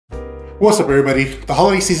What's up, everybody? The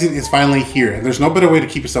holiday season is finally here, and there's no better way to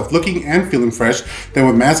keep yourself looking and feeling fresh than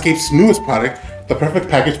with Manscaped's newest product, the Perfect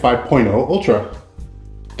Package 5.0 Ultra.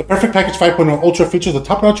 The Perfect Package 5.0 Ultra features the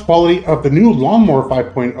top-notch quality of the new Lawnmower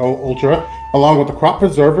 5.0 Ultra, along with the Crop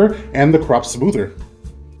Preserver and the Crop Smoother.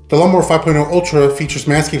 The Lawnmower 5.0 Ultra features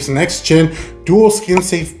Manscaped's next-gen dual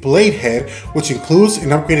skin-safe blade head, which includes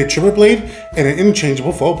an upgraded trimmer blade and an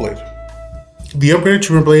interchangeable faux blade. The upgraded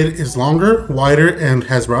trimmer blade is longer, wider, and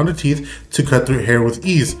has rounded teeth to cut through hair with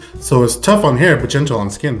ease, so it's tough on hair but gentle on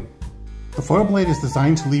skin. The foil blade is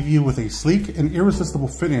designed to leave you with a sleek and irresistible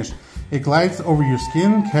finish. It glides over your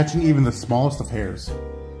skin, catching even the smallest of hairs.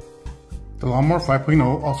 The Lawnmower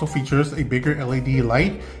 5.0 also features a bigger LED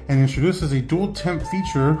light and introduces a dual temp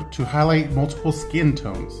feature to highlight multiple skin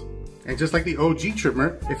tones. And just like the OG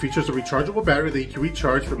trimmer, it features a rechargeable battery that you can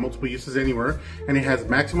recharge for multiple uses anywhere, and it has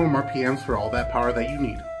maximum RPMs for all that power that you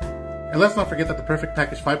need. And let's not forget that the Perfect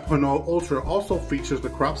Package 5.0 Ultra also features the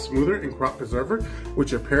Crop Smoother and Crop Preserver,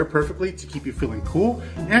 which are paired perfectly to keep you feeling cool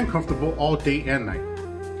and comfortable all day and night.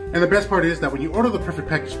 And the best part is that when you order the Perfect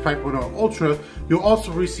Package 5.0 Ultra, you'll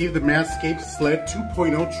also receive the Manscaped Sled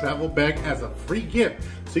 2.0 travel bag as a free gift,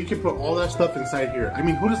 so you can put all that stuff inside here. I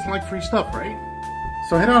mean, who doesn't like free stuff, right?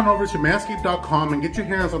 So head on over to manscaped.com and get your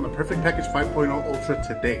hands on the Perfect Package 5.0 Ultra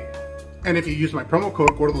today. And if you use my promo code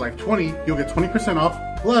GordoLife20, you'll get 20% off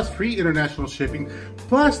plus free international shipping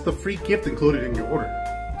plus the free gift included in your order.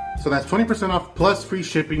 So that's 20% off plus free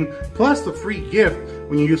shipping plus the free gift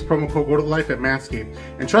when you use promo code GordoLife at Manscaped.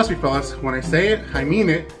 And trust me, fellas, when I say it, I mean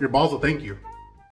it. Your balls will thank you.